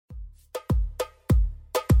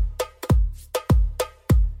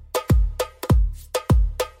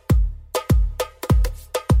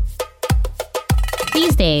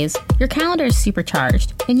These days, your calendar is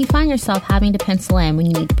supercharged, and you find yourself having to pencil in when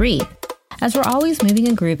you need to breathe. As we're always moving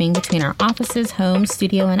and grooving between our offices, homes,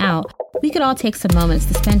 studio, and out, we could all take some moments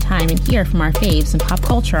to spend time and hear from our faves in pop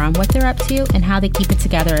culture on what they're up to and how they keep it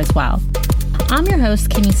together as well. I'm your host,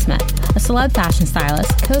 Kimmy Smith, a celeb fashion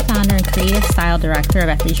stylist, co-founder and creative style director of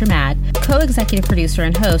Athleisure Mag, co-executive producer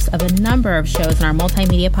and host of a number of shows in our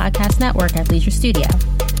multimedia podcast network, Athleisure Studio.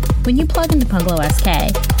 When you plug into Bungalow SK,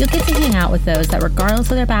 you'll get to hang out with those that,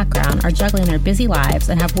 regardless of their background, are juggling their busy lives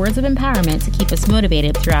and have words of empowerment to keep us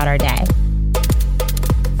motivated throughout our day.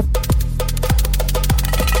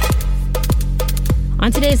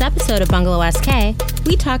 On today's episode of Bungalow SK,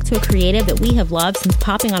 we talk to a creative that we have loved since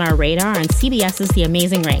popping on our radar on CBS's The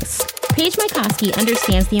Amazing Race. Paige Mykowski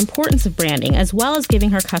understands the importance of branding as well as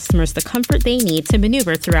giving her customers the comfort they need to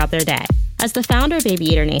maneuver throughout their day. As the founder of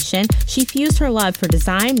Aviator Nation, she fused her love for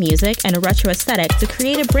design, music, and a retro aesthetic to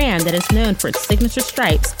create a brand that is known for its signature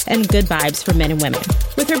stripes and good vibes for men and women.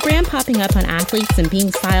 With her brand popping up on athletes and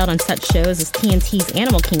being styled on such shows as TNT's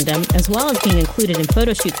Animal Kingdom, as well as being included in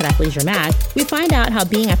photo shoots at Athleisure Mag, we find out how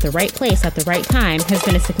being at the right place at the right time has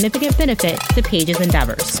been a significant benefit to Paige's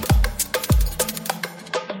endeavors.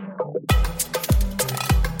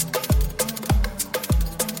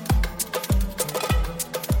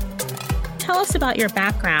 Tell us about your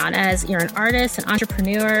background, as you're an artist, an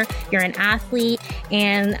entrepreneur, you're an athlete,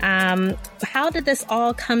 and how did this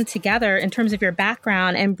all come together in terms of your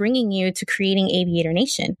background and bringing you to creating Aviator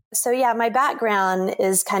Nation? So yeah, my background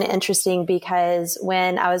is kind of interesting because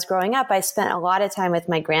when I was growing up, I spent a lot of time with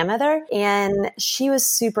my grandmother, and she was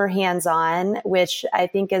super hands-on, which I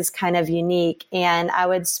think is kind of unique. And I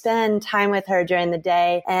would spend time with her during the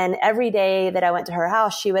day, and every day that I went to her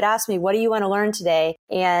house, she would ask me, "What do you want to learn today?"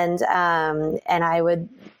 And I would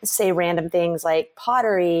say random things like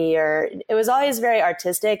pottery, or it was always very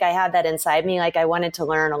artistic. I had that inside me. Like I wanted to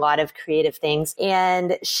learn a lot of creative things,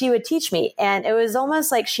 and she would teach me, and it was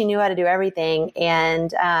almost like she knew how to do everything.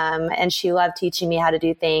 And she loved teaching me how to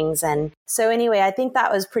do things. And so anyway, I think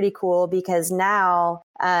that was pretty cool because now,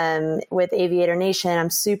 with Aviator Nation, I'm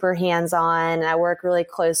super hands-on. I work really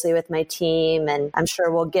closely with my team, and I'm sure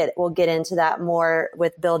we'll get into that more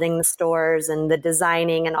with building the stores and the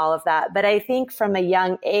designing and all of that. But I think from a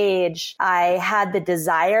young age, I had the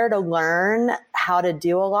desire to learn how to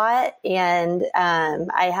do a lot. And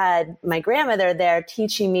I had my grandmother there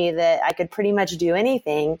teaching me that I could pretty much do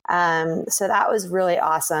anything. So that was really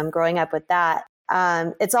awesome growing up with that.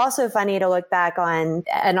 It's also funny to look back on,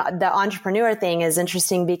 and the entrepreneur thing is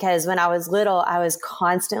interesting because when I was little, I was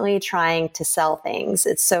constantly trying to sell things.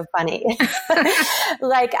 It's so funny.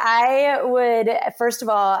 Like first of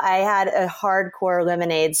all, I had a hardcore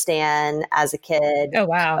lemonade stand as a kid. Oh,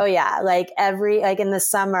 wow. Oh yeah. Like in the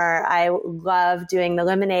summer, I loved doing the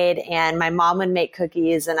lemonade, and my mom would make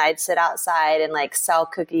cookies, and I'd sit outside and like sell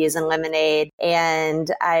cookies and lemonade,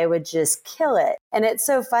 and I would just kill it. And it's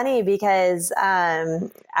so funny because,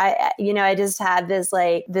 I just had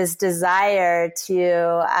this desire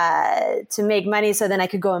to make money so then I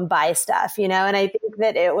could go and buy stuff, and I think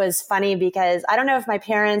that it was funny because I don't know if my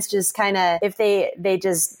parents just kind of, if they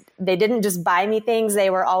didn't just buy me things. They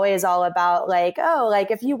were always all about like, oh, like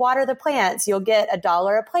if you water the plants, you'll get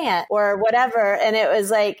 $1 a plant or whatever. And it was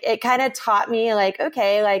like, it kind of taught me like,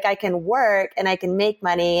 okay, like I can work and I can make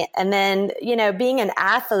money. And then, being an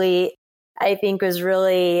athlete, I think was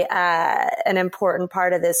really an important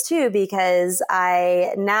part of this too, because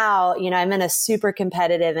I'm in a super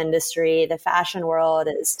competitive industry. The fashion world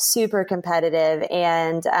is super competitive,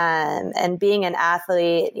 and being an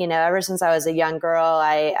athlete, ever since I was a young girl,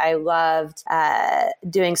 I loved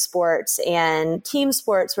doing sports, and team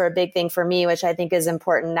sports were a big thing for me, which I think is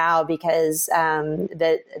important now because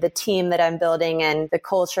the team that I'm building and the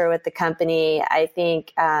culture with the company, I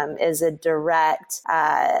think is a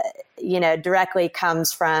directly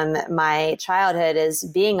comes from my childhood, is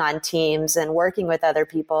being on teams and working with other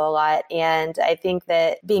people a lot. And I think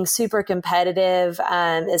that being super competitive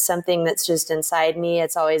is something that's just inside me.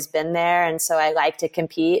 It's always been there. And so I like to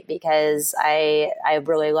compete because I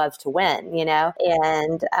really love to win,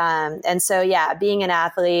 And so, yeah, being an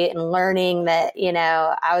athlete and learning that,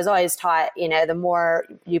 I was always taught, the more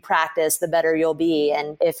you practice, the better you'll be.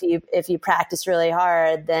 And if you practice really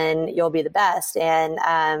hard, then you'll be the best. And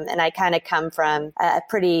I kind of come from a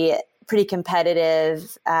pretty pretty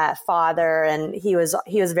competitive father, and he was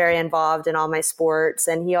very involved in all my sports,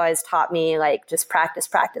 and he always taught me like just practice,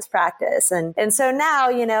 practice, practice. And so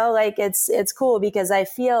now, like it's cool because I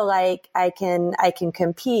feel like I can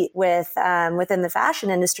compete with within the fashion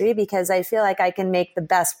industry because I feel like I can make the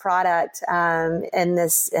best product in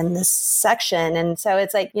this section. And so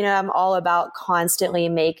it's like, I'm all about constantly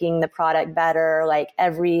making the product better. Like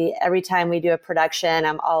every time we do a production,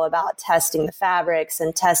 I'm all about testing the fabrics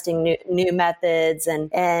and testing new methods. And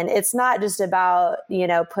it's not just about,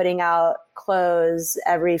 putting out clothes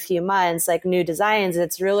every few months, like new designs.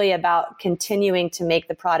 It's really about continuing to make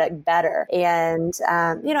the product better. And,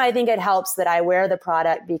 I think it helps that I wear the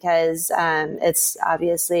product because it's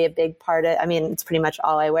obviously a big part of, it's pretty much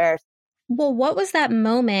all I wear. Well, what was that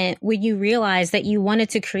moment where you realized that you wanted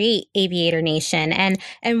to create Aviator Nation, and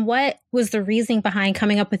what was the reasoning behind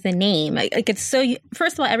coming up with the name? Like it's so,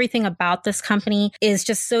 first of all, everything about this company is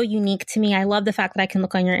just so unique to me. I love the fact that I can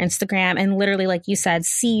look on your Instagram and literally, like you said,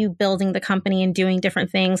 see you building the company and doing different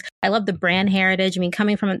things. I love the brand heritage.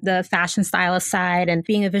 Coming from the fashion stylist side and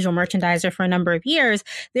being a visual merchandiser for a number of years,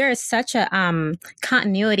 there is such a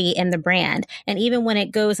continuity in the brand. And even when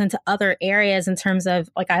it goes into other areas in terms of,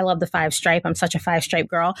 like, I love the 5-stripe. I'm such a 5-stripe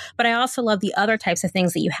girl, but I also love the other types of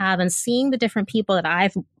things that you have and seeing the different people that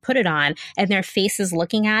I've put it on and their faces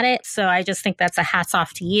looking at it. So I just think that's a hats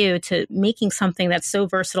off to you to making something that's so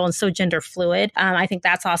versatile and so gender fluid. I think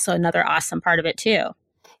that's also another awesome part of it too.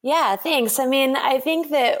 Yeah, thanks. I think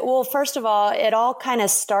that, well, first of all, it all kind of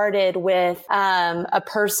started with a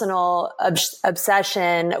personal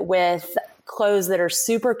obsession with clothes that are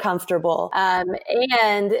super comfortable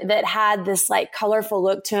and that had this like colorful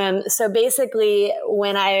look to them. So basically,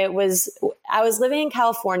 when I was living in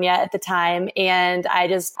California at the time, and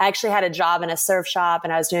I actually had a job in a surf shop,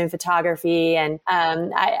 and I was doing photography, and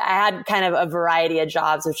I had kind of a variety of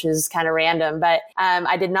jobs, which is kind of random. But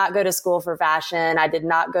I did not go to school for fashion. I did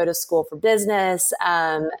not go to school for business.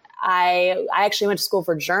 I actually went to school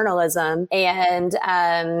for journalism, and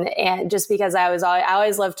just because I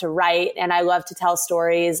always loved to write and I love to tell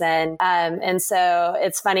stories, and so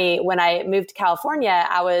it's funny, when I moved to California,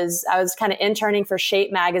 I was kind of interning for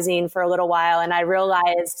Shape magazine for a little while, and I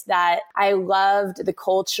realized that I loved the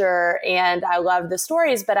culture and I loved the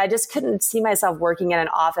stories, but I just couldn't see myself working in an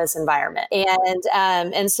office environment,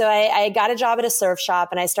 and so I got a job at a surf shop,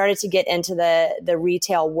 and I started to get into the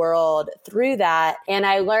retail world through that, and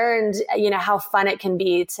I learned how fun it can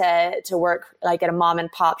be to work like at a mom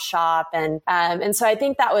and pop shop. And so I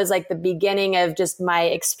think that was like the beginning of just my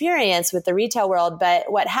experience with the retail world.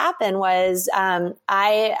 But what happened was,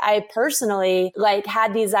 I personally like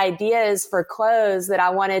had these ideas for clothes that I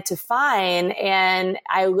wanted to find. And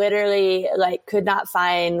I literally like could not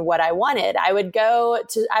find what I wanted. I would go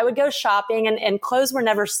shopping and clothes were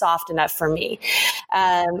never soft enough for me.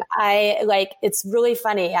 It's really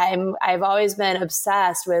funny. I've always been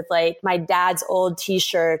obsessed with like my dad's old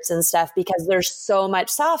t-shirts and stuff because they're so much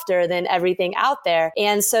softer than everything out there.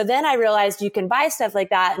 And so then I realized you can buy stuff like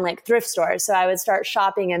that in like thrift stores. So I would start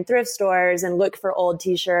shopping in thrift stores and look for old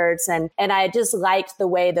t-shirts. And I just liked the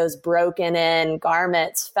way those broken in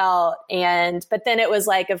garments felt. But then it was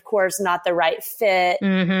like, of course, not the right fit.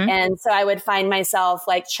 Mm-hmm. And so I would find myself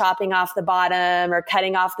like chopping off the bottom or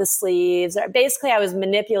cutting off the sleeves. Or basically I was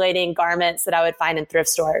manipulating garments that I would find in thrift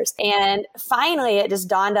stores. And finally it just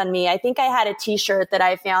dawned on me. I think I had a t-shirt that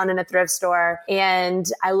I found in a thrift store and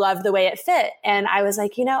I loved the way it fit. And I was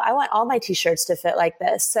like, I want all my t-shirts to fit like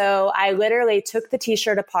this. So I literally took the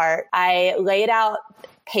t-shirt apart. I laid out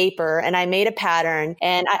paper and I made a pattern,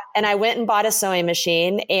 and I went and bought a sewing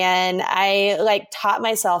machine, and I like taught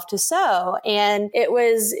myself to sew. And it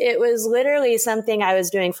was literally something I was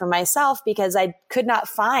doing for myself because I could not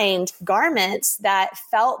find garments that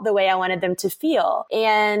felt the way I wanted them to feel.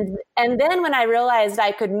 And then when I realized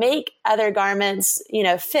I could make other garments,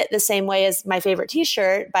 fit the same way as my favorite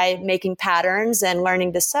t-shirt by making patterns and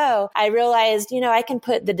learning to sew, I realized, I can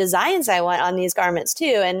put the designs I want on these garments too.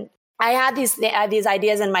 And I had these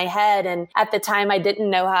ideas in my head, and at the time I didn't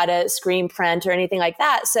know how to screen print or anything like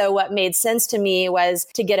that. So what made sense to me was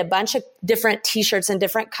to get a bunch of different t-shirts in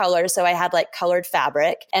different colors. So I had like colored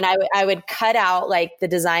fabric, and I would cut out like the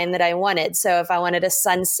design that I wanted. So if I wanted a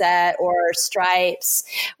sunset or stripes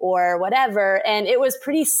or whatever, and it was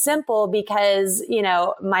pretty simple because,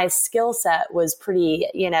 my skill set was pretty,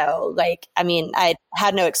 I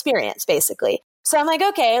had no experience basically. So I'm like,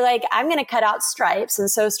 okay, like I'm going to cut out stripes and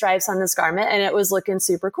sew stripes on this garment. And it was looking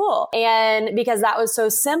super cool. And because that was so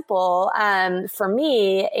simple, for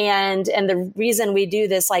me, and the reason we do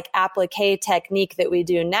this like applique technique that we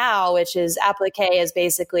do now, which is applique is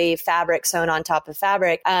basically fabric sewn on top of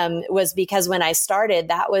fabric, was because when I started,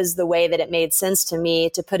 that was the way that it made sense to me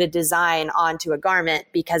to put a design onto a garment,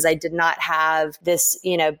 because I did not have this,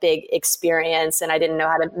 big experience and I didn't know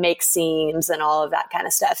how to make seams and all of that kind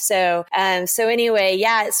of stuff. So anyway,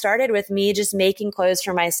 yeah, it started with me just making clothes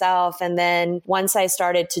for myself. And then once I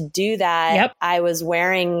started to do that, I was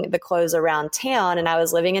wearing the clothes around town, and I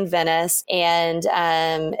was living in Venice and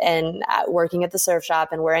working at the surf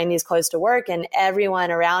shop and wearing these clothes to work. And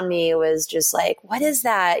everyone around me was just like, what is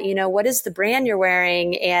that? What is the brand you're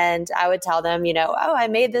wearing? And I would tell them, oh, I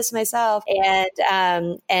made this myself.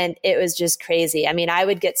 And it was just crazy. I mean, I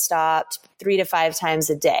would get stopped 3 to 5 times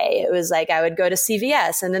a day. It was like I would go to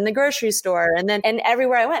CVS and then the grocery store, and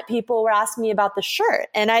everywhere I went, people were asking me about the shirt.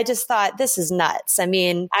 And I just thought, this is nuts. I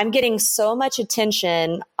mean, I'm getting so much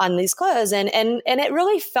attention on these clothes, and it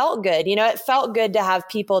really felt good. It felt good to have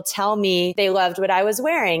people tell me they loved what I was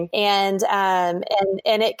wearing. And I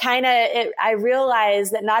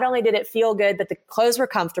realized that not only did it feel good, but the clothes were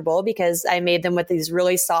comfortable because I made them with these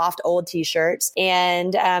really soft old t-shirts,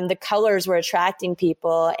 and the colors were attracting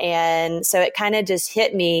people. And so it kind of just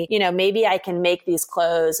hit me, maybe I can make these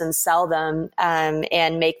clothes and sell them,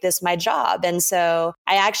 and make this my job. And so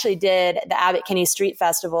I actually did the Abbot Kinney Street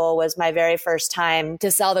Festival was my very first time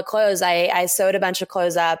to sell the clothes. I sewed a bunch of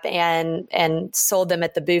clothes up and sold them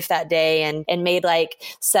at the booth that day and made like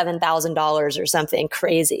 $7,000 or something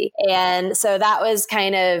crazy. And so that was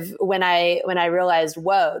kind of when I realized,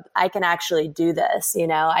 whoa, I can actually do this.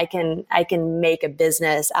 I can make a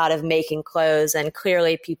business out of making clothes, and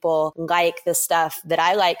clearly people like the stuff that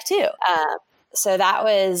I like too. So that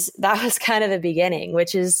was kind of the beginning,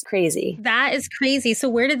 which is crazy. That is crazy. So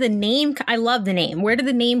where did the name, I love the name. Where did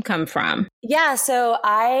the name come from? Yeah. So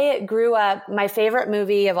I grew up, my favorite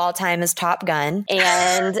movie of all time is Top Gun.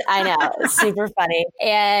 And I know, it's super funny.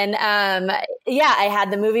 And I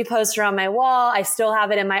had the movie poster on my wall. I still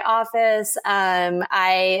have it in my office.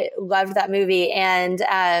 I loved that movie. And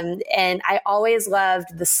I always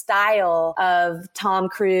loved the style of Tom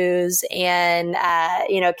Cruise and,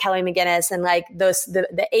 Kelly McGinnis, and like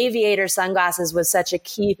the aviator sunglasses was such a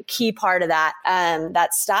key part of that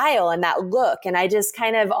style and that look. And I just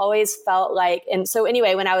kind of always felt like, and so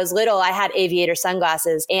anyway, when I was little, I had aviator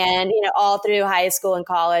sunglasses, and, all through high school and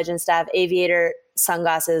college and stuff, aviator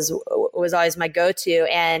sunglasses was always my go-to.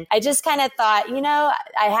 And I just kind of thought,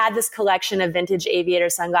 I had this collection of vintage aviator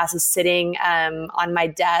sunglasses sitting on my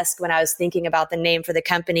desk when I was thinking about the name for the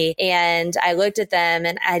company. And I looked at them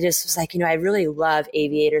and I just was like, I really love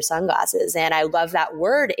aviator sunglasses. And I love that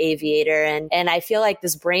word aviator. And I feel like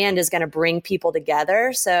this brand is going to bring people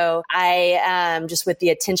together. So I, just with the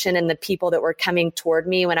attention and the people that were coming toward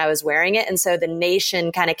me when I was wearing it. And so the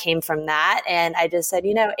Nation kind of came from that. And I just said,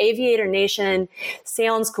 Aviator Nation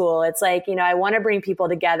sounds cool. It's like, I want to bring people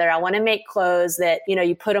together. I want to make clothes that,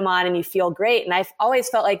 you put them on and you feel great. And I've always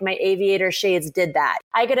felt like my aviator shades did that.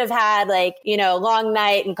 I could have had like, a long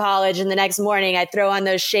night in college, and the next morning I'd throw on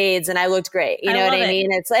those shades and I looked great. You know what I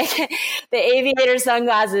mean? It's like the aviator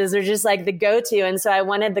sunglasses are just like the go-to. And so I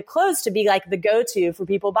wanted the clothes to be like the go-to for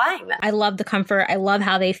people buying them. I love the comfort. I love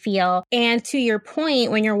how they feel. And to your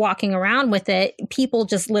point, when you're walking around with it, people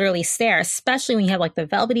just literally stare, especially when you have like the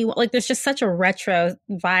velvety, like there's just such a retro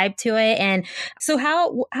vibe to it. And so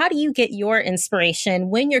how do you get your inspiration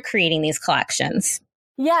when you're creating these collections?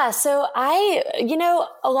 Yeah. So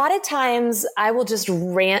a lot of times I will just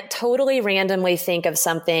totally randomly think of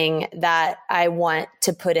something that I want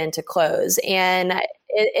to put into clothes. And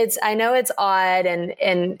I know it's odd,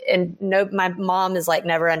 and no, my mom is like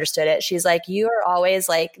never understood it. She's like, you are always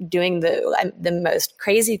like doing the most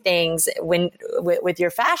crazy things with your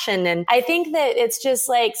fashion. And I think that it's just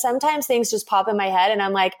like, sometimes things just pop in my head and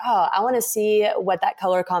I'm like, oh, I want to see what that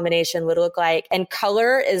color combination would look like. And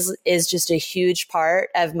color is just a huge part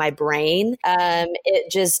of my brain.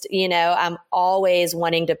 It just, I'm always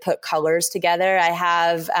wanting to put colors together. I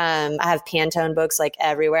have Pantone books like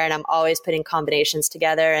everywhere, and I'm always putting combinations together.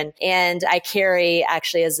 And I carry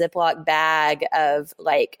actually a Ziploc bag of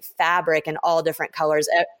like fabric in all different colors,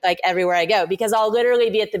 like everywhere I go, because I'll literally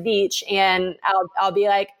be at the beach and I'll be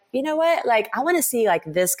like, you know what? Like, I want to see like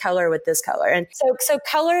this color with this color. And so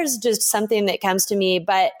color is just something that comes to me,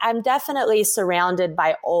 but I'm definitely surrounded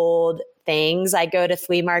by old things. I go to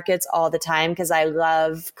flea markets all the time because I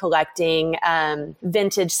love collecting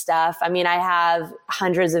vintage stuff. I mean, I have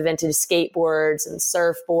hundreds of vintage skateboards and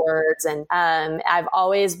surfboards, and I've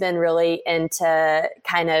always been really into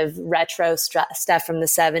kind of retro stuff from the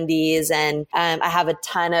 70s. And I have a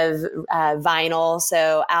ton of vinyl.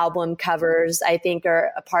 So album covers, I think,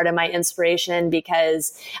 are a part of my inspiration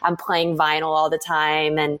because I'm playing vinyl all the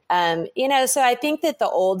time. And, so I think that the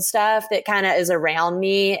old stuff that kind of is around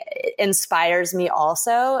me inspires me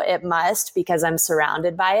also. It must, because I'm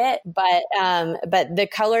surrounded by it. But the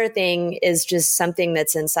color thing is just something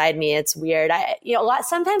that's inside me. It's weird.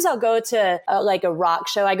 Sometimes I'll go to like a rock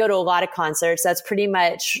show. I go to a lot of concerts. That's pretty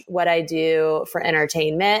much what I do for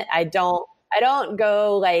entertainment. I don't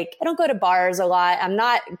go to bars a lot. I'm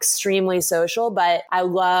not extremely social, but I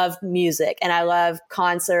love music and I love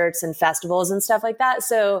concerts and festivals and stuff like that.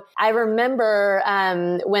 So I remember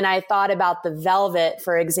when I thought about the Velvet,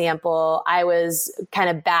 for example, I was kind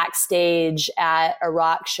of backstage at a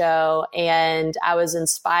rock show and I was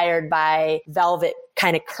inspired by Velvet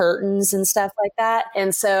kind of curtains and stuff like that.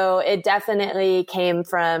 And so it definitely came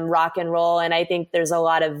from rock and roll. And I think there's a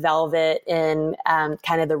lot of Velvet in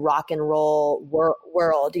kind of the rock and roll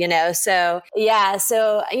world, So, yeah.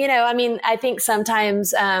 So, I think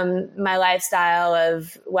sometimes my lifestyle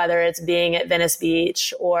of whether it's being at Venice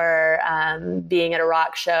Beach or being at a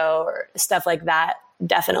rock show or stuff like that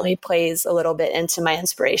definitely plays a little bit into my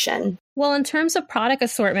inspiration. Well, in terms of product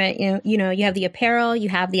assortment, you have the apparel, you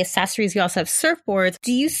have the accessories, you also have surfboards.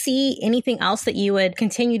 Do you see anything else that you would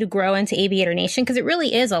continue to grow into Aviator Nation? Because it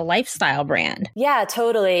really is a lifestyle brand. Yeah,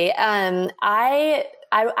 totally. I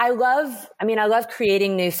love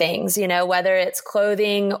creating new things, whether it's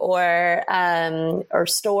clothing or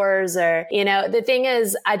stores or, the thing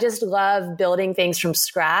is, I just love building things from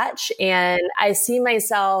scratch. And I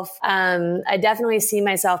definitely see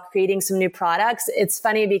myself creating some new products. It's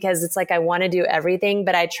funny because it's like, I want to do everything,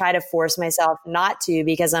 but I try to force myself not to,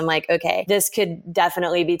 because I'm like, okay, this could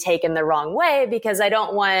definitely be taken the wrong way, because I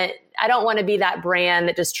don't want to be that brand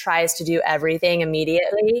that just tries to do everything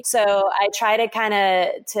immediately. So I try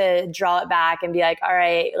to draw it back and be like, all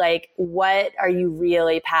right, like, what are you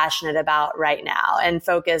really passionate about right now? And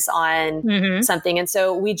focus on something. And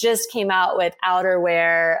so we just came out with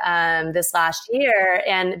outerwear this last year.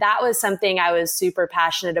 And that was something I was super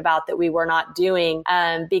passionate about that we were not doing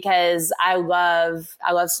because I love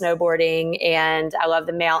snowboarding and I love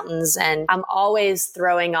the mountains. And I'm always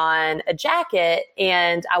throwing on a jacket,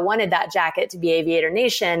 and I wanted that jacket to be Aviator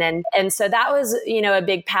Nation. And so that was, a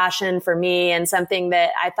big passion for me and something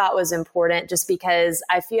that I thought was important, just because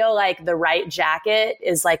I feel like the right jacket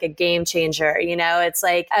is like a game changer. It's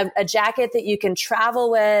like a jacket that you can travel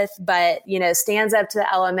with, but, stands up to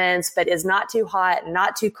the elements, but is not too hot and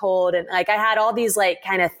not too cold. And like, I had all these like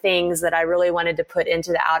kind of things that I really wanted to put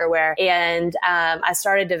into the outerwear. And I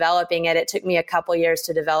started developing it. It took me a couple years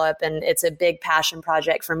to develop, and it's a big passion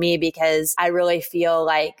project for me because I really feel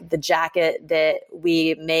like the jacket that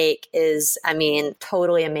we make is,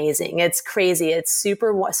 totally amazing. It's crazy. It's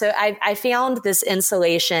super. So I found this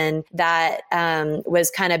insulation that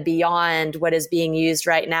was kind of beyond what is being used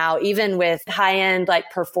right now, even with high-end like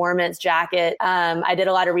performance jacket. I did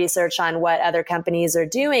a lot of research on what other companies are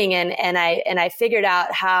doing, and I figured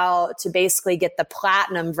out how to basically get the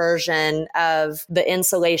platinum version of the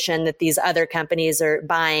insulation that these other companies are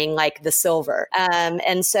buying, like the silver.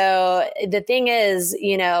 And so the thing is,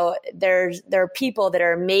 there are people that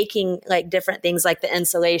are making like different things like the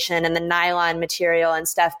insulation and the nylon material and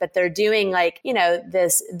stuff, but they're doing like,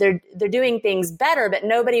 they're doing things better, but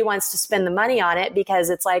nobody wants to spend the money on it because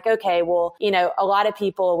it's like, okay, well, a lot of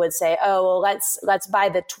people would say, oh, well, let's buy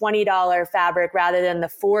the $20 fabric rather than the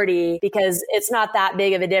 $40 because it's not that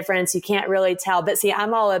big of a difference. You can't really tell. But see,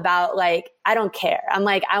 I'm all about like, I don't care. I'm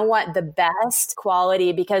like, I want the best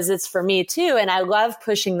quality because it's for me too. And I love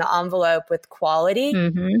pushing the envelope with quality.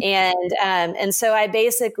 And so I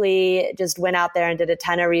basically just went out there and did a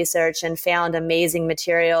ton of research and found amazing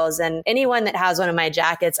materials. And anyone that has one of my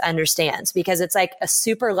jackets understands because it's like a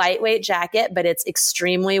super lightweight jacket, but it's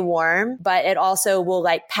extremely warm, but it also will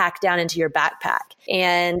like pack down into your backpack.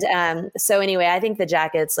 And so anyway, I think the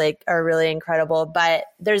jackets like are really incredible, but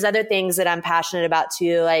there's other things that I'm passionate about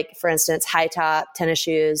too. Like for instance, high top tennis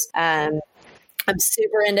shoes. I'm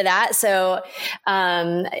super into that. So,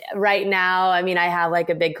 right now, I mean, I have like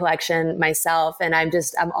a big collection myself, and I'm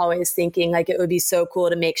always thinking like it would be so cool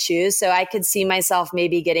to make shoes. So I could see myself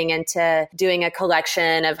maybe getting into doing a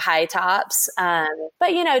collection of high tops.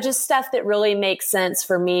 But just stuff that really makes sense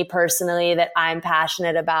for me personally, that I'm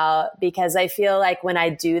passionate about, because I feel like when I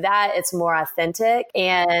do that, it's more authentic,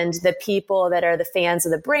 and the people that are the fans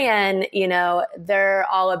of the brand, they're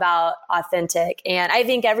all about authentic. And I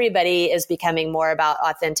think everybody is becoming more about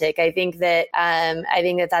authentic. I think that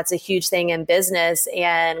that's a huge thing in business.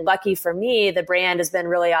 And lucky for me, the brand has been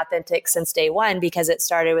really authentic since day one, because it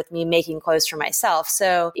started with me making clothes for myself.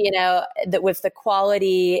 So, that with the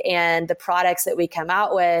quality and the products that we come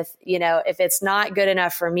out with, if it's not good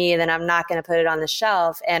enough for me, then I'm not going to put it on the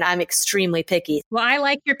shelf. And I'm extremely picky. Well, I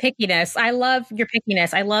like your pickiness. I love your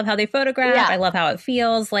pickiness. I love how they photograph. Yeah. I love how it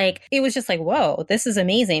feels. Like, it was just like, whoa, this is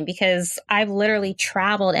amazing, because I've literally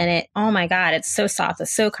traveled in it. Oh my God, it's so soft.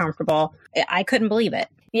 It's so comfortable. I couldn't believe it.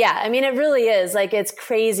 Yeah. I mean, it really is like, it's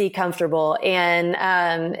crazy comfortable. And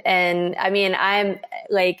I mean,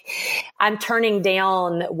 I'm turning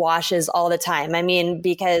down washes all the time. I mean,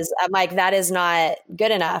 because I'm like, that is not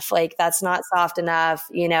good enough. Like, that's not soft enough.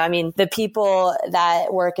 I mean, the people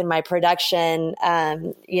that work in my production,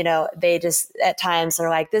 they just at times are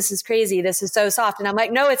like, this is crazy. This is so soft. And I'm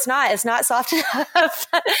like, no, it's not soft enough.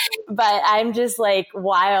 But I'm just like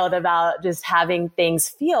wild about just having things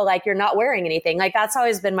feel like you're not wearing anything. Like, that's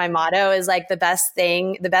always been my motto, is like the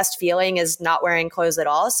best feeling is not wearing clothes at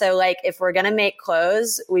all. So like, if we're going to make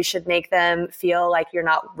clothes, we should make them feel like you're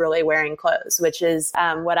not really wearing clothes, which is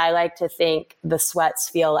what I like to think the sweats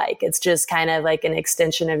feel like. It's just kind of like an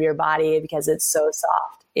extension of your body, because it's so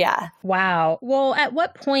soft. Yeah. Wow. Well, at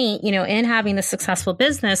what point, in having the successful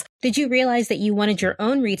business, did you realize that you wanted your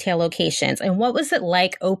own retail locations? And what was it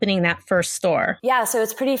like opening that first store? Yeah. So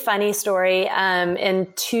it's a pretty funny story. In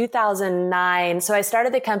 2009, so I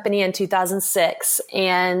started the company in 2006.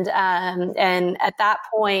 And at that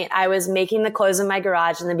point, I was making the clothes in my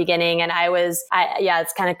garage in the beginning. And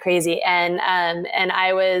it's kind of crazy. And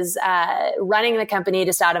I was running the company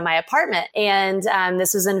just out of my apartment. And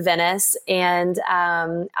this was in Venice. And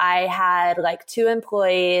I had like 2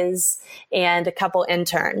 employees and a couple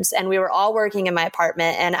interns, and we were all working in my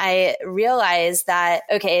apartment. And I realized that,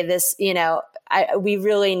 okay, this, we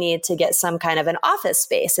really need to get some kind of an office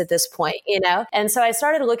space at this point, And so I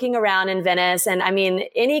started looking around in Venice, and I mean,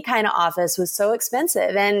 any kind of office was so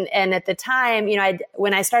expensive. And at the time,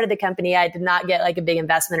 when I started the company, I did not get like a big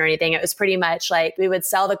investment or anything. It was pretty much like we would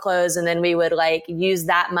sell the clothes and then we would like use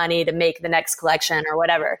that money to make the next collection or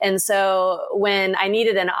whatever. And so when I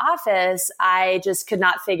needed an office, I just could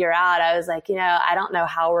not figure out. I was like, I don't know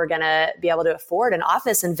how we're going to be able to afford an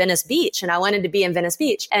office in Venice Beach. And I wanted to be in Venice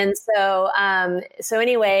Beach. And so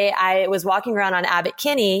anyway, I was walking around on Abbot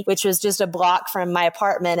Kinney, which was just a block from my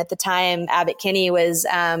apartment. At the time, Abbot Kinney was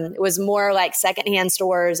more like secondhand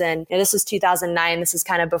stores. And this is 2009. This is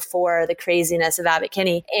kind of before the craziness of Abbot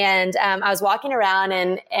Kinney. And I was walking around,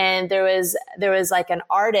 and there was like an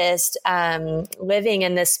artist living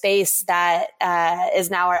in this space that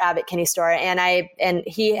is now our Abbot Kinney store. And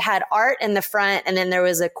he had art in the front, and then there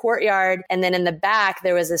was a courtyard. And then in the back,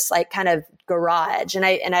 there was this like kind of garage. And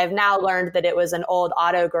I've now learned that it was an old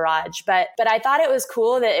auto garage, but I thought it was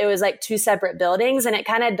cool that it was like 2 separate buildings. And it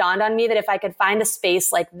kind of dawned on me that if I could find a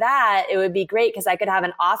space like that, it would be great, because I could have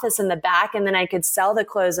an office in the back, and then I could sell the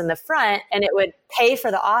clothes in the front, and it would pay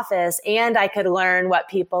for the office, and I could learn what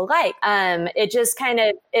people like.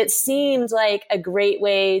 It seemed like a great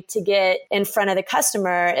way to get in front of the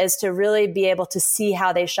customer, is to really be able to see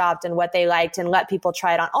how they shopped and what they liked, and let people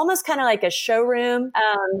try it on, almost kind of like a showroom,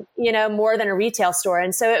 more than a retail store.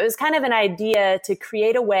 And so it was kind of an idea to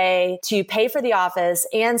create a way to pay for the office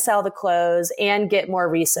and sell the clothes and get more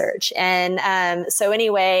research. And so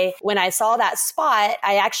anyway, when I saw that spot,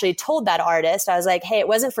 I actually told that artist, I was like, hey, it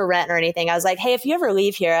wasn't for rent or anything. I was like, hey, if you ever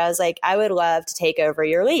leave here, I was like, I would love to take over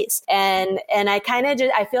your lease. And I kind of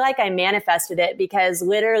I feel like I manifested it, because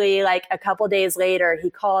literally like a couple days later, he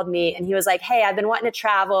called me and he was like, hey, I've been wanting to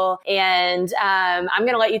travel, and I'm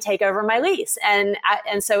going to let you take over my lease. And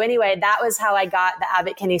so anyway, that was how I got the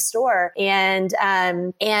Abbot Kinney store. And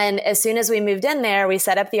as soon as we moved in there, we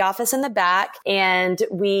set up the office in the back, and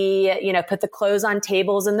we, put the clothes on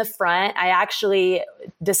tables in the front. I actually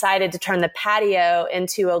decided to turn the patio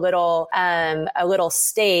into a little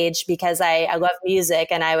stage, because I love music.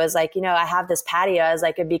 And I was like, I have this patio. I was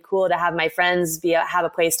like, it'd be cool to have my friends have a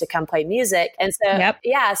place to come play music. And so,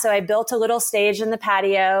 so I built a little stage in the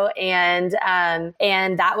patio, and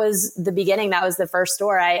that was the beginning. That was the first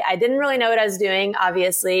store. I didn't really really know what I was doing,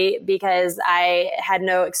 obviously, because I had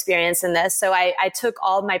no experience in this. So I took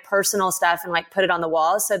all my personal stuff and like put it on the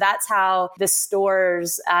walls. So that's how the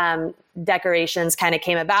store's decorations kind of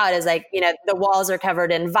came about, is like, the walls are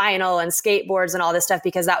covered in vinyl and skateboards and all this stuff,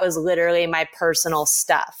 because that was literally my personal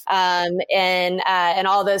stuff. And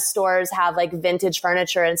all those stores have like vintage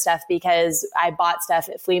furniture and stuff because I bought stuff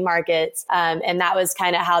at flea markets. And that was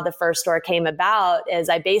kind of how the first store came about, is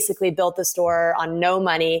I basically built the store on no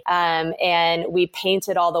money. And we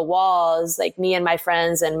painted all the walls, like me and my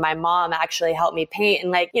friends, and my mom actually helped me paint,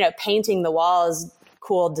 and like, painting the walls,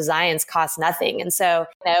 cool designs cost nothing. And so,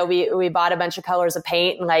 we bought a bunch of colors of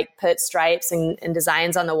paint and like put stripes and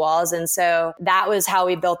designs on the walls. And so that was how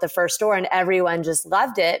we built the first store. And everyone just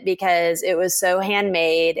loved it because it was so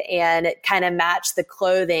handmade and it kind of matched the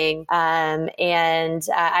clothing. And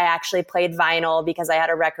I actually played vinyl because I had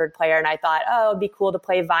a record player, and I thought, oh, it'd be cool to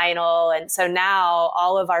play vinyl. And so now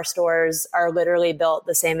all of our stores are literally built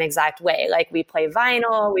the same exact way. Like, we play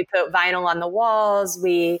vinyl, we put vinyl on the walls.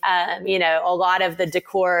 We, a lot of the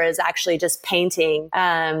decor is actually just painting.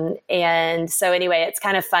 And so anyway, it's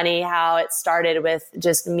kind of funny how it started with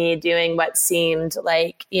just me doing what seemed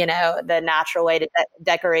like, the natural way to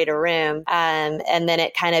decorate a room. And then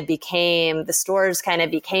it kind of became, the stores kind of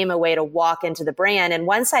became a way to walk into the brand. And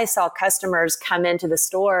once I saw customers come into the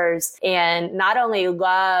stores and not only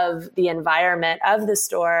love the environment of the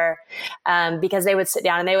store, because they would sit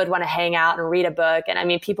down and they would want to hang out and read a book. And I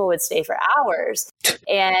mean, people would stay for hours.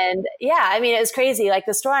 And yeah, I mean, it was crazy. Like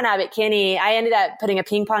the store on Abbot Kinney, I ended up putting a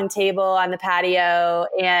ping pong table on the patio,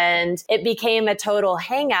 and it became a total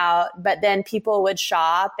hangout. But then people would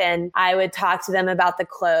shop and I would talk to them about the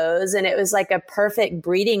clothes, and it was like a perfect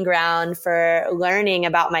breeding ground for learning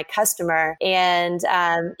about my customer. And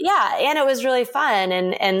and it was really fun.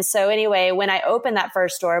 And so anyway, when I opened that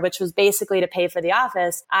first store, which was basically to pay for the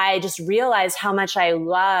office, I just realized how much I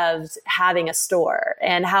loved having a store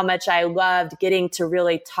and how much I loved getting to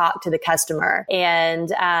really talk to the customer,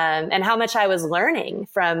 and how much I was learning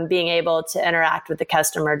from being able to interact with the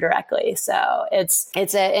customer directly. So it's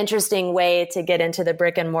an interesting way to get into the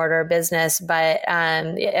brick and mortar business, but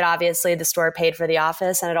it obviously, the store paid for the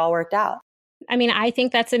office and it all worked out. I mean, I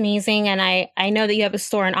think that's amazing. And I know that you have a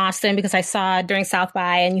store in Austin because I saw during South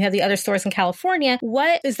by, and you have the other stores in California.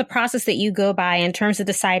 What is the process that you go by in terms of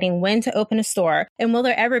deciding when to open a store? And will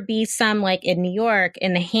there ever be some like in New York,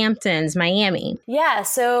 in the Hamptons, Miami? Yeah.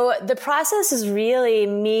 So the process is really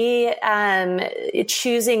me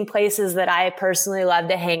choosing places that I personally love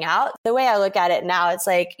to hang out. The way I look at it now, it's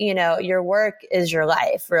like, your work is your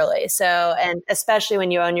life, really. So, and especially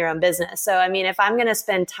when you own your own business. So, I mean, if I'm going to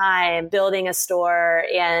spend time building a store,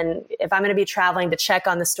 and if I'm going to be traveling to check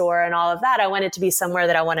on the store and all of that, I want it to be somewhere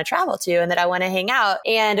that I want to travel to and that I want to hang out.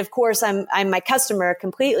 And of course, I'm my customer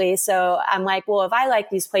completely. So I'm like, well, if I like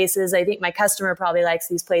these places, I think my customer probably likes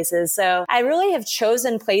these places. So I really have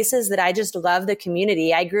chosen places that I just love the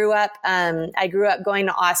community. I grew up going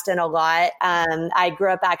to Austin a lot. I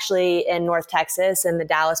grew up actually in North Texas in the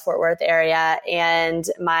Dallas-Fort Worth area. And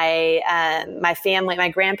my family, my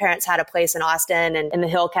grandparents had a place in Austin and in the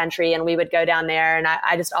Hill Country, and we would go down there. And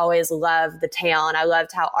I just always loved the town. I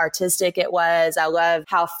loved how artistic it was. I love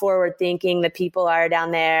how forward thinking the people are down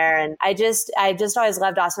there. And I just always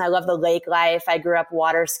loved Austin. I love the lake life. I grew up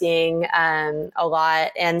water skiing a lot.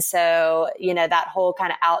 And so, that whole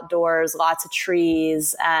kind of outdoors, lots of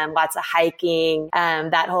trees, lots of hiking,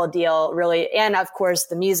 that whole deal really. And of course,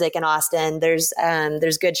 the music in Austin, there's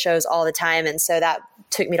good shows all the time. And so that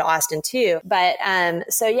took me to Austin too. But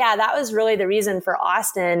so yeah, that was really the reason for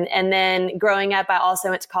Austin. And then growing up, I also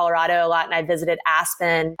went to Colorado a lot, and I visited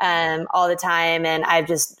Aspen all the time. And I've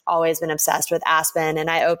just always been obsessed with Aspen. And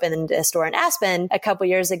I opened a store in Aspen a couple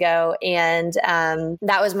years ago, and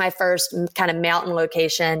that was my first kind of mountain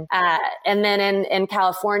location. And then in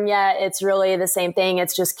California, it's really the same thing.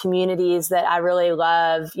 It's just communities that I really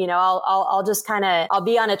love. I'll just I'll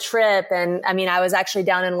be on a trip, and I mean, I was actually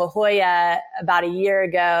down in La Jolla about a year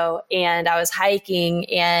ago, and I was hiking,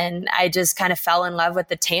 and I just kind of fell in love with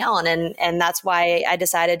the town, and that's why I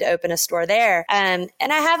decided to open a store there. And I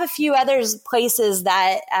have a few other places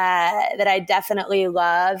that I definitely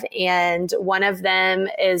love, and one of them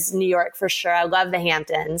is New York for sure. I love the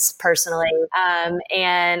Hamptons personally,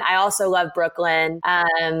 and I also love Brooklyn.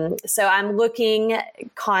 So I'm looking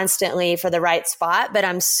constantly for the right spot, but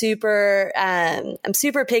I'm super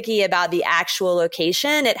picky about the actual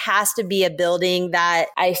location. It has to be a building that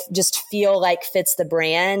I just feel like fits the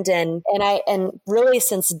brand. And really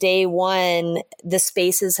since day one, the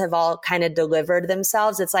spaces have all kind of delivered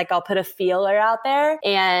themselves. It's like I'll put a feeler out there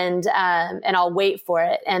and I'll wait for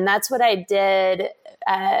it. And that's what I did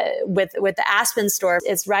with the Aspen store.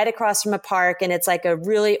 It's right across from a park, and it's like a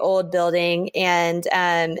really old building. And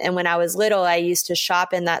when I was little, I used to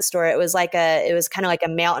shop in that store. It was kind of like a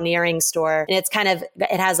mountaineering store, and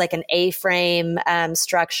it has like an A-frame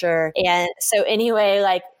structure. And so anyway,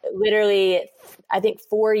 like literally, I think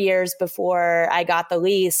 4 years before I got the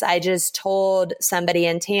lease, I just told somebody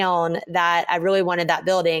in town that I really wanted that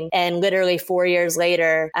building. And literally 4 years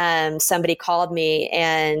later, somebody called me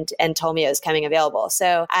and told me it was coming available.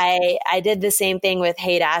 So I did the same thing with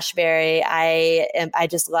Haight-Ashbury. I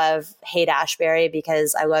just love Haight-Ashbury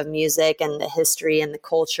because I love music and the history and the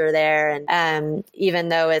culture there. And even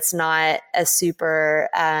though it's not a super,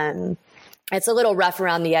 it's a little rough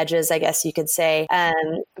around the edges, I guess you could say.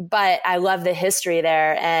 But I love the history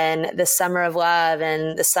there, and the Summer of Love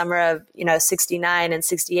and the summer of, 69 and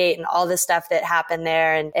 68 and all the stuff that happened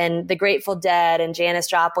there, and the Grateful Dead and Janis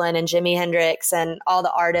Joplin and Jimi Hendrix and all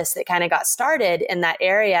the artists that kind of got started in that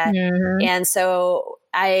area. Mm-hmm. And so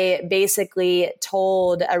I basically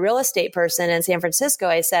told a real estate person in San Francisco,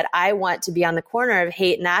 I said, I want to be on the corner of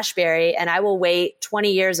Haight and Ashbury, and I will wait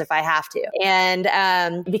 20 years if I have to.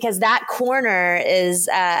 And because that corner is,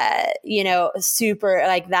 super,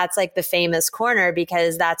 like that's like the famous corner,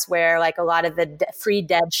 because that's where like a lot of the free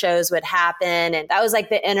Dead shows would happen. And that was like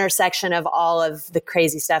the intersection of all of the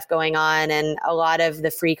crazy stuff going on. And a lot of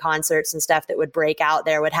the free concerts and stuff that would break out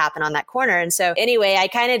there would happen on that corner. And so anyway, I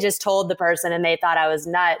kind of just told the person, and they thought I was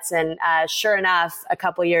nuts. And sure enough, a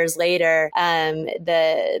couple years later,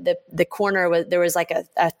 the corner there was like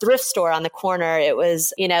a thrift store on the corner. It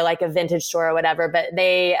was, like a vintage store or whatever, but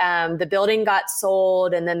they, the building got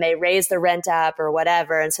sold, and then they raised the rent up or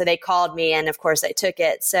whatever. And so they called me, and of course I took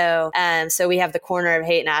it. So we have the corner of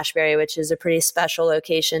Haight and Ashbury, which is a pretty special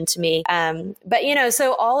location to me. But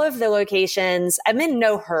so all of the locations, I'm in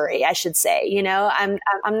no hurry, I should say. I'm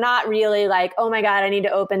not really like, oh my God, I need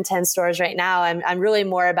to open 10 stores right now. I'm really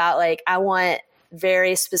more about like, I want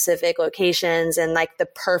very specific locations and like the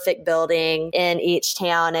perfect building in each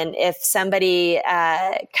town. And if somebody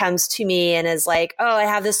comes to me and is like, oh, I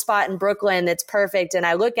have this spot in Brooklyn that's perfect, and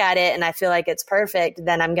I look at it and I feel like it's perfect,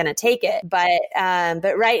 then I'm going to take it. But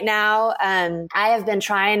right now, I have been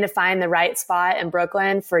trying to find the right spot in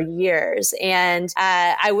Brooklyn for years. And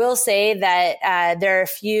I will say that there are a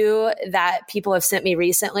few that people have sent me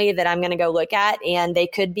recently that I'm going to go look at, and they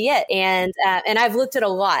could be it. And I've looked at a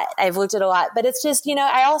lot, but it's just,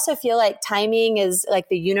 I also feel like timing is like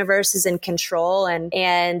the universe is in control,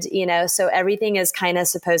 and so everything is kind of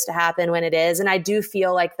supposed to happen when it is. And I do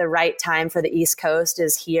feel like the right time for the East Coast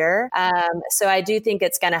is here. So I do think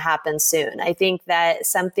it's going to happen soon. I think that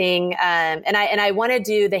something, and I want to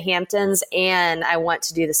do the Hamptons, and I want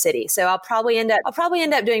to do the city. So I'll probably end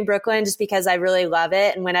up doing Brooklyn just because I really love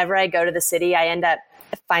it. And whenever I go to the city, I end up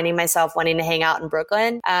finding myself wanting to hang out in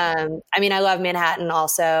Brooklyn. I love Manhattan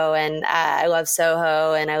also, and I love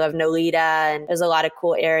Soho, and I love Nolita, and there's a lot of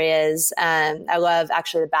cool areas. I love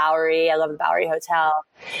actually the Bowery. I love the Bowery Hotel.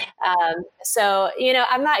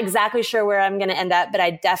 I'm not exactly sure where I'm going to end up, but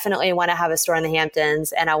I definitely want to have a store in the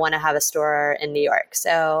Hamptons, and I want to have a store in New York.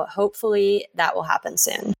 So hopefully that will happen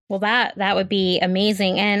soon. Well, that would be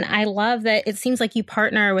amazing. And I love that it seems like you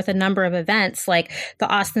partner with a number of events like the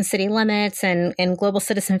Austin City Limits and Global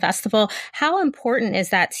Citizen Festival. How important is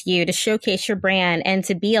that to you to showcase your brand and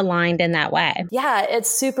to be aligned in that way? Yeah,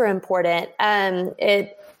 it's super important.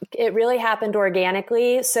 It really happened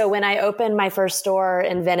organically. So when I opened my first store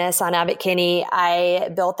in Venice on Abbot Kinney, I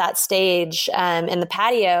built that stage in the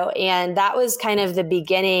patio. And that was kind of the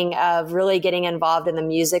beginning of really getting involved in the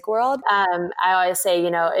music world. I always say,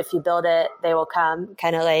 if you build it, they will come,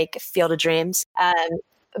 kind of like Field of Dreams.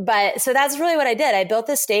 But so that's really what I did. I built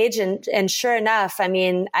this stage, and sure enough,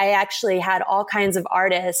 I actually had all kinds of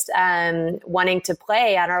artists wanting to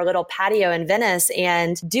play on our little patio in Venice,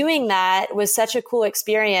 and doing that was such a cool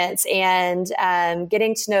experience, and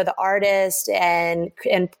getting to know the artist and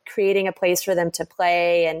creating a place for them to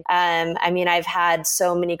play. And I've had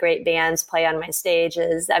so many great bands play on my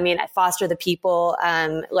stages. Foster the People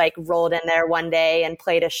rolled in there one day and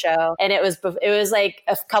played a show, and it was like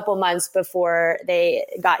a couple months before they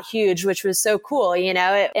got huge, which was so cool, and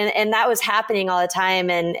that was happening all the time.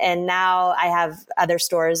 And now I have other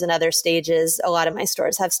stores and other stages. A lot of my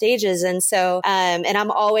stores have stages. And so, and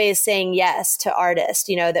I'm always saying yes to artists,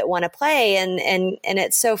 that want to play, and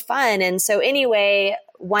it's so fun. And so anyway,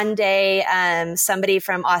 one day, somebody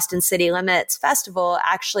from Austin City Limits Festival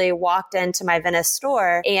actually walked into my Venice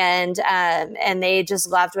store, and they just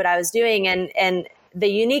loved what I was doing. And the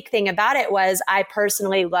unique thing about it was I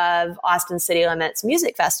personally love Austin City Limits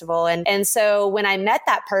Music Festival. And so when I met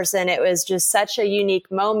that person, it was just such a unique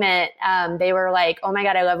moment. They were like, oh my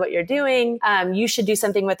God, I love what you're doing. You should do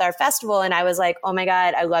something with our festival. And I was like, oh my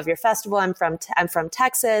God, I love your festival. I'm from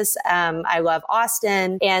Texas. I love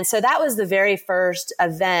Austin. And so that was the very first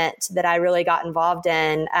event that I really got involved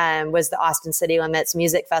in, was the Austin City Limits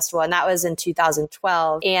Music Festival. And that was in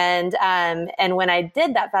 2012. And when I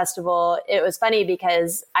did that festival, it was funny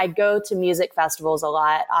because I go to music festivals a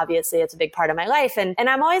lot. Obviously, it's a big part of my life. And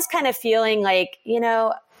I'm always kind of feeling like,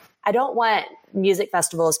 I don't want music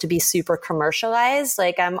festivals to be super commercialized.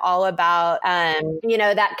 Like I'm all about,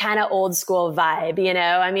 that kind of old school vibe,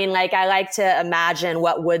 I mean, like I like to imagine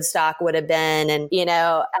what Woodstock would have been. And,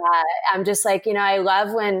 I'm just like, I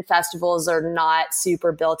love when festivals are not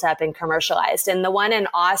super built up and commercialized. And the one in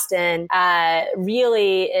Austin,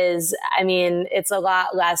 really is, I mean, it's a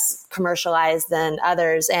lot less commercialized than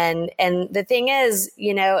others. And the thing is,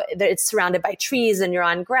 it's surrounded by trees and you're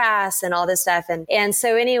on grass and all this stuff. And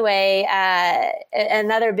so anyway,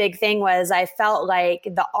 another big thing was I felt like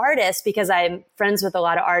the artists, because I'm friends with a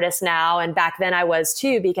lot of artists now, and back then I was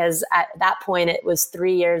too, because at that point it was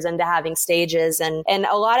 3 years into having stages, and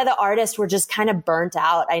a lot of the artists were just kind of burnt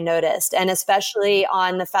out, I noticed. And especially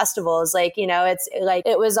on the festivals, like, it's like,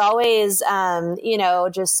 it was always,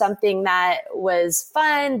 just something that was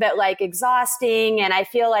fun, but like exhausting. And I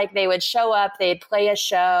feel like they would show up, they'd play a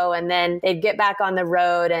show, and then they'd get back on the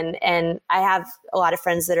road. And I have a lot of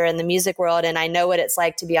friends that are in the music world, and I know what it's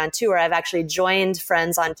like to be on tour. I've actually joined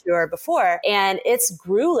friends on tour before, and it's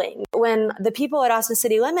grueling. When the people at Austin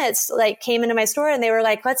City Limits like came into my store and they were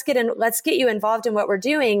like, let's get you involved in what we're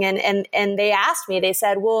doing. And they asked me, they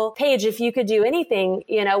said, well, Paige, if you could do anything,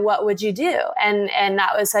 what would you do? And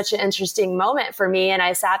that was such an interesting moment for me. And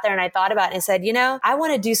I sat there and I thought about it and I said, I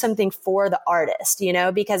want to do something for the artist,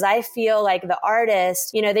 because I feel like the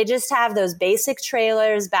artist, they just have those basic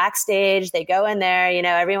trailers backstage. They go in there,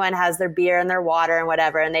 everyone has their beer and their water and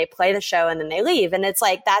whatever, and they play the show and then they leave. And it's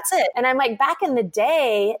like, that's it. And I'm like, back in the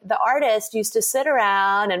day, the artist used to sit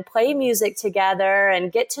around and play music together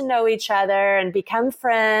and get to know each other and become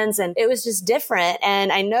friends. And it was just different.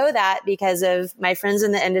 And I know that because of my friends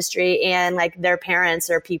in the industry, and like their parents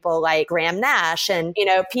are people like Graham Nash and,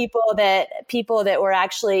 people that were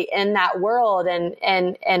actually in that world. And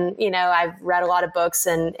I've read a lot of books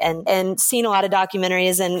and seen a lot of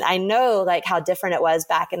documentaries, and I know like how different it was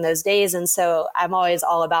back in those days. And so I'm always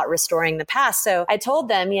all about restoring the past. So I told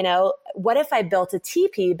them, what if I built a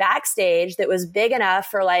teepee backstage that was big enough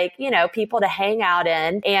for like, people to hang out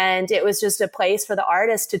in, and it was just a place for the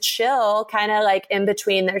artists to chill, kind of like in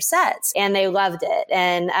between their sets. And they loved it.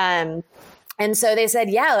 And so they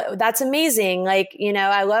said, yeah, that's amazing. Like,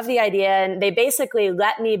 I love the idea. And they basically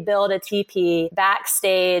let me build a teepee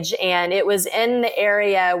backstage. And it was in the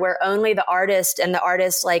area where only the artist and the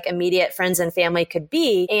artist's like immediate friends and family could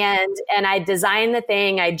be. And I designed the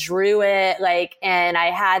thing, I drew it, like, and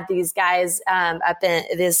I had these guys, up in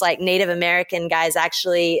this like Native American guys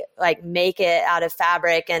actually like make it out of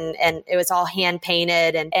fabric, and it was all hand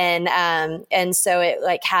painted. And so it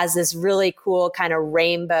like has this really cool kind of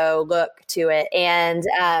rainbow look to it. And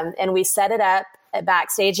we set it up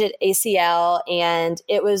backstage at ACL, and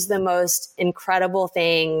it was the most incredible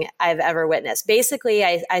thing I've ever witnessed. Basically,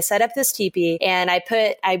 I set up this teepee, and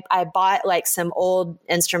I bought like some old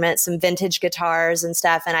instruments, some vintage guitars and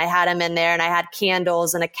stuff, and I had them in there, and I had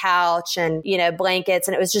candles and a couch and, blankets,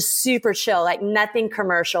 and it was just super chill, like nothing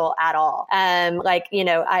commercial at all. They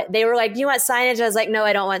were like, do you want signage? I was like, no,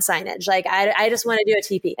 I don't want signage. Like, I just want to do a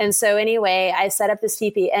teepee. And so anyway, I set up this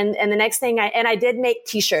teepee, and the next thing I did make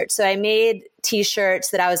t-shirts. So I made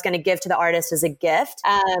t-shirts that I was going to give to the artist as a gift.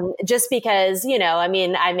 Just because,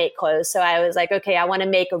 I make clothes. So I was like, okay, I want to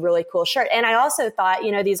make a really cool shirt. And I also thought,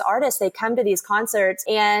 these artists, they come to these concerts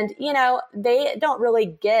and, they don't really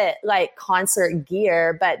get like concert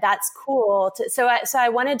gear, but that's cool. So I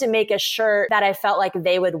wanted to make a shirt that I felt like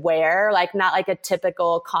they would wear, like not like a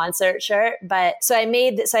typical concert shirt. But so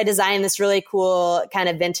I designed this really cool kind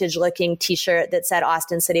of vintage looking t-shirt that said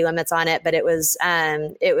Austin City Limits on it. But it was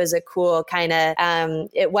a cool kind of,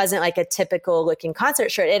 it wasn't like a typical looking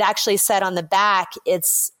concert shirt. It actually said on the back,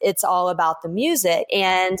 it's all about the music.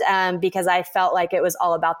 And because I felt like it was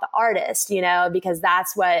all about the artist, because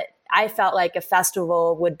that's what I felt like a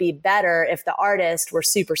festival would be better if the artists were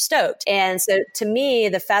super stoked. And so to me,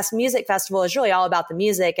 the music festival is really all about the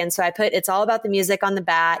music. And so I put It's All About the Music on the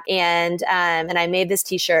back, and I made this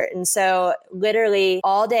t-shirt. And so literally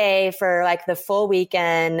all day for like the full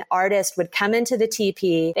weekend, artists would come into the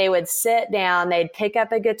TP, they would sit down, they'd pick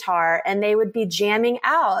up a guitar, and they would be jamming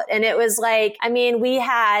out. And it was like, I mean, we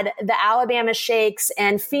had the Alabama Shakes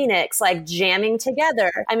and Phoenix like jamming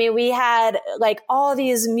together. I mean, we had like all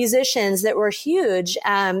these musicians that were huge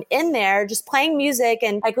in there just playing music.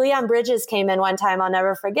 And like Leon Bridges came in one time, I'll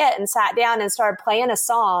never forget, and sat down and started playing a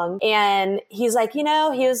song. And he's like, he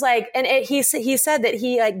was like, and he said that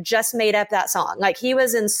he like just made up that song. Like he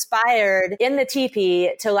was inspired in the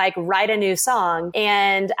teepee to like write a new song.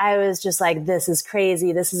 And I was just like, this is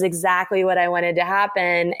crazy. This is exactly what I wanted to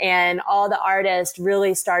happen. And all the artists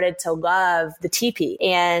really started to love the teepee.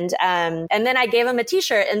 And then I gave them a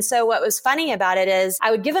t-shirt. And so what was funny about it is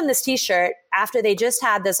I would give them this t-shirt after they just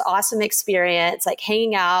had this awesome experience, like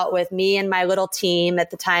hanging out with me and my little team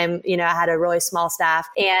at the time. You know, I had a really small staff,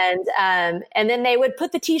 and then they would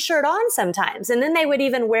put the t-shirt on sometimes, and then they would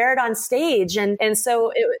even wear it on stage. And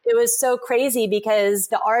so it was so crazy because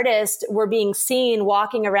the artists were being seen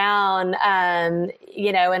walking around,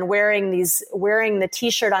 you know, and wearing the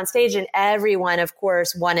t-shirt on stage, and everyone, of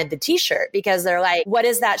course, wanted the t-shirt because they're like, what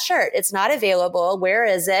is that shirt? It's not available. Where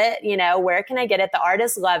is it? You know, where can I get it? The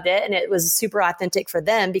artists loved it, and it was super authentic for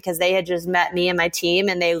them because they had just met me and my team,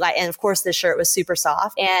 and and of course the shirt was super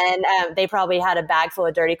soft, and they probably had a bag full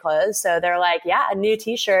of dirty clothes. So they're like, yeah, a new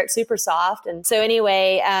t-shirt, super soft. And so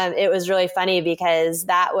anyway, it was really funny because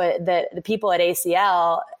that was the people at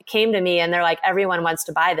ACL came to me and they're like, everyone wants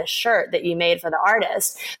to buy this shirt that you made for the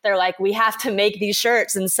artist. They're like, we have to make these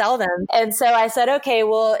shirts and sell them. And so I said, okay,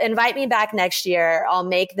 well, invite me back next year. I'll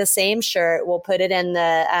make the same shirt. We'll put it in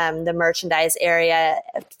the merchandise area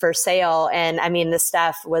for sale. And I mean, the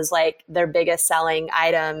stuff was like their biggest selling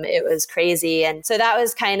item. It was crazy. And so that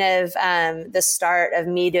was kind of the start of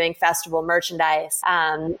me doing festival merchandise.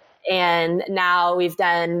 And now we've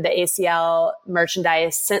done the ACL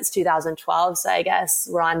merchandise since 2012. So I guess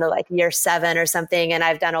we're on to like year 7 or something. And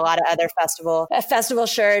I've done a lot of other festival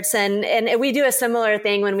shirts. And we do a similar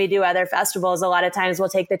thing when we do other festivals. A lot of times we'll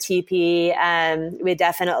take the TP. We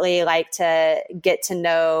definitely like to get to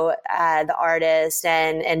know the artist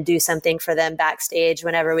and do something for them backstage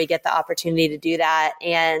whenever we get the opportunity to do that.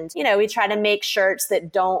 And, you know, we try to make shirts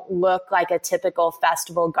that don't look like a typical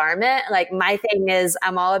festival garment. Like my thing is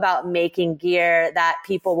I'm all about making gear that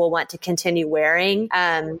people will want to continue wearing.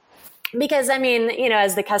 Because I mean, you know,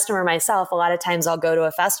 as the customer myself, a lot of times I'll go to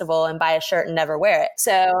a festival and buy a shirt and never wear it.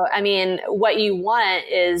 So, I mean, what you want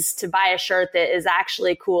is to buy a shirt that is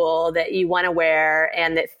actually cool, that you want to wear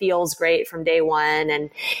and that feels great from day one.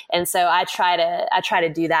 And so I try to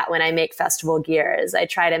do that when I make festival gear. Is I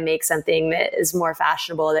try to make something that is more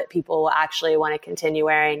fashionable that people will actually want to continue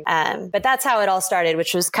wearing. But that's how it all started,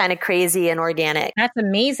 which was kind of crazy and organic. That's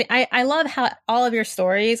amazing. I love how all of your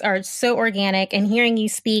stories are so organic, and hearing you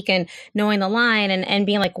speak and knowing the line and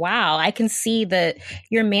being like, wow, I can see that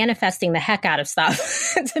you're manifesting the heck out of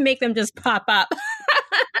stuff to make them just pop up.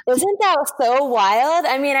 Isn't that so wild?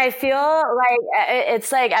 I mean, I feel like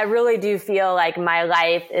it's like, I really do feel like my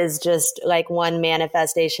life is just like one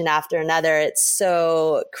manifestation after another. It's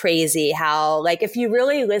so crazy how, like, if you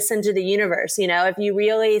really listen to the universe, you know, if you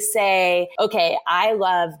really say, okay, I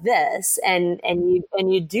love this, and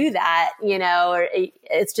you do that, you know, or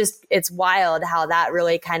it's wild how that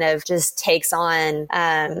really kind of just takes on,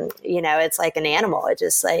 you know, it's like an animal. It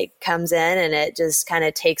just like comes in and it just kind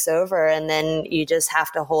of takes over. And then you just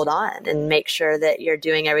have to hold on and make sure that you're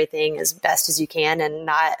doing everything as best as you can and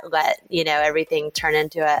not let, you know, everything turn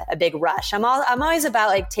into a big rush. I'm always about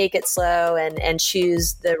like, take it slow and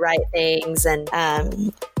choose the right things. And,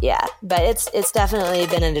 yeah, but it's definitely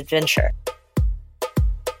been an adventure.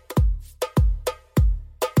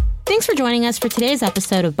 Thanks for joining us for today's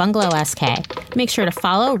episode of Bungalow SK. Make sure to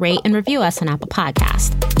follow, rate, and review us on Apple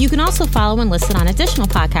Podcasts. You can also follow and listen on additional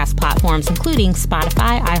podcast platforms, including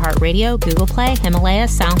Spotify, iHeartRadio, Google Play, Himalaya,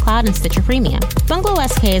 SoundCloud, and Stitcher Premium. Bungalow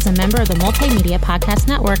SK is a member of the multimedia podcast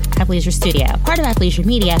network Athleisure Studio, part of Athleisure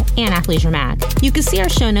Media and Athleisure Mag. You can see our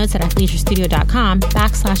show notes at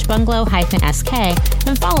athleisurestudio.com/bungalow-sk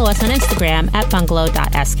and follow us on Instagram at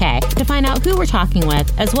bungalow.sk to find out who we're talking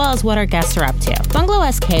with, as well as what our guests are up to. Bungalow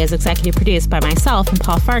SK is executive produced by myself and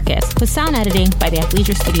Paul Farkas, with sound editing by the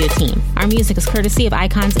Athleisure Studio team. Our music is courtesy of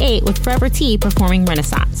Icons 8, with Forever Tea performing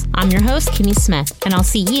Renaissance. I'm your host, Kimmy Smith, and I'll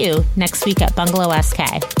see you next week at Bungalow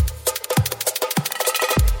SK.